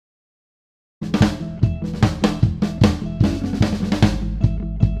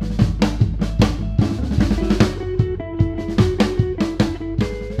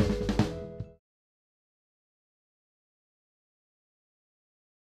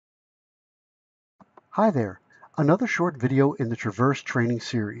Hi there, another short video in the Traverse training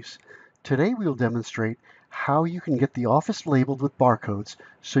series. Today we will demonstrate how you can get the office labeled with barcodes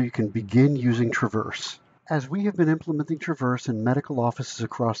so you can begin using Traverse. As we have been implementing Traverse in medical offices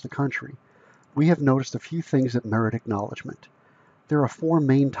across the country, we have noticed a few things that merit acknowledgement. There are four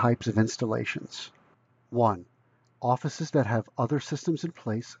main types of installations. 1. Offices that have other systems in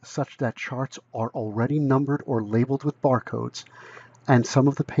place such that charts are already numbered or labeled with barcodes, and some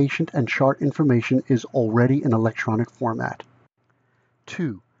of the patient and chart information is already in electronic format.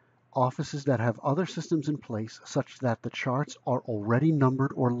 2. Offices that have other systems in place such that the charts are already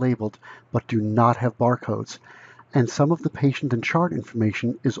numbered or labeled but do not have barcodes, and some of the patient and chart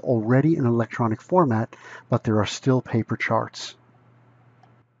information is already in electronic format but there are still paper charts.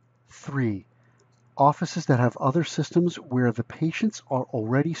 3. Offices that have other systems where the patients are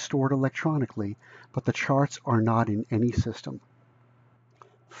already stored electronically but the charts are not in any system.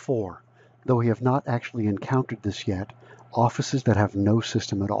 4. Though we have not actually encountered this yet, offices that have no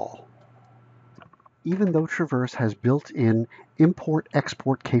system at all. Even though Traverse has built-in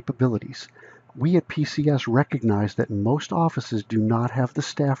import-export capabilities, we at PCS recognize that most offices do not have the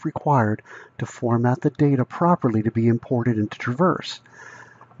staff required to format the data properly to be imported into Traverse.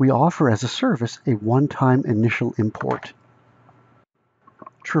 We offer as a service a one-time initial import.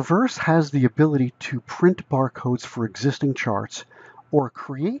 Traverse has the ability to print barcodes for existing charts or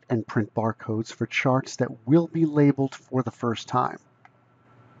create and print barcodes for charts that will be labeled for the first time.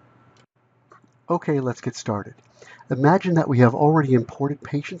 Okay, let's get started. Imagine that we have already imported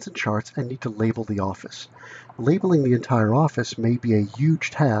patients and charts and need to label the office. Labeling the entire office may be a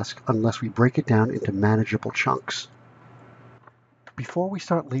huge task unless we break it down into manageable chunks. Before we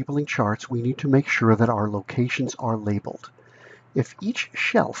start labeling charts, we need to make sure that our locations are labeled. If each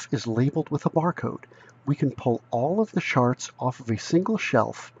shelf is labeled with a barcode, we can pull all of the charts off of a single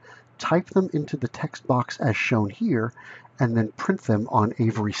shelf, type them into the text box as shown here, and then print them on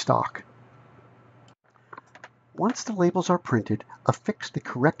Avery stock. Once the labels are printed, affix the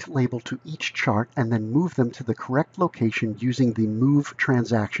correct label to each chart and then move them to the correct location using the Move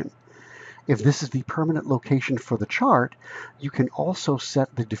transaction. If this is the permanent location for the chart, you can also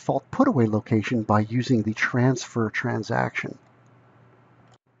set the default put-away location by using the Transfer transaction.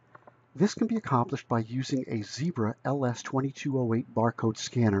 This can be accomplished by using a Zebra LS2208 barcode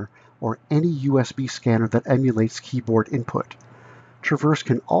scanner or any USB scanner that emulates keyboard input. Traverse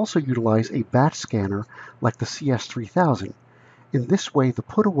can also utilize a batch scanner like the CS3000. In this way, the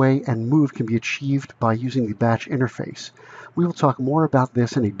put away and move can be achieved by using the batch interface. We will talk more about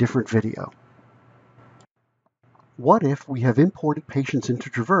this in a different video. What if we have imported patients into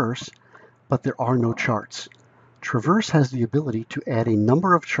Traverse, but there are no charts? Traverse has the ability to add a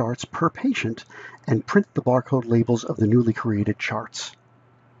number of charts per patient and print the barcode labels of the newly created charts.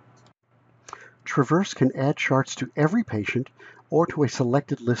 Traverse can add charts to every patient or to a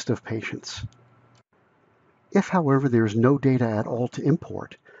selected list of patients. If, however, there is no data at all to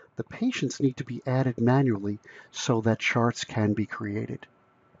import, the patients need to be added manually so that charts can be created.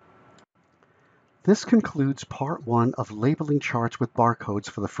 This concludes part 1 of labeling charts with barcodes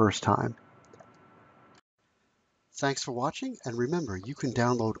for the first time. Thanks for watching, and remember, you can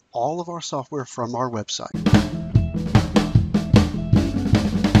download all of our software from our website.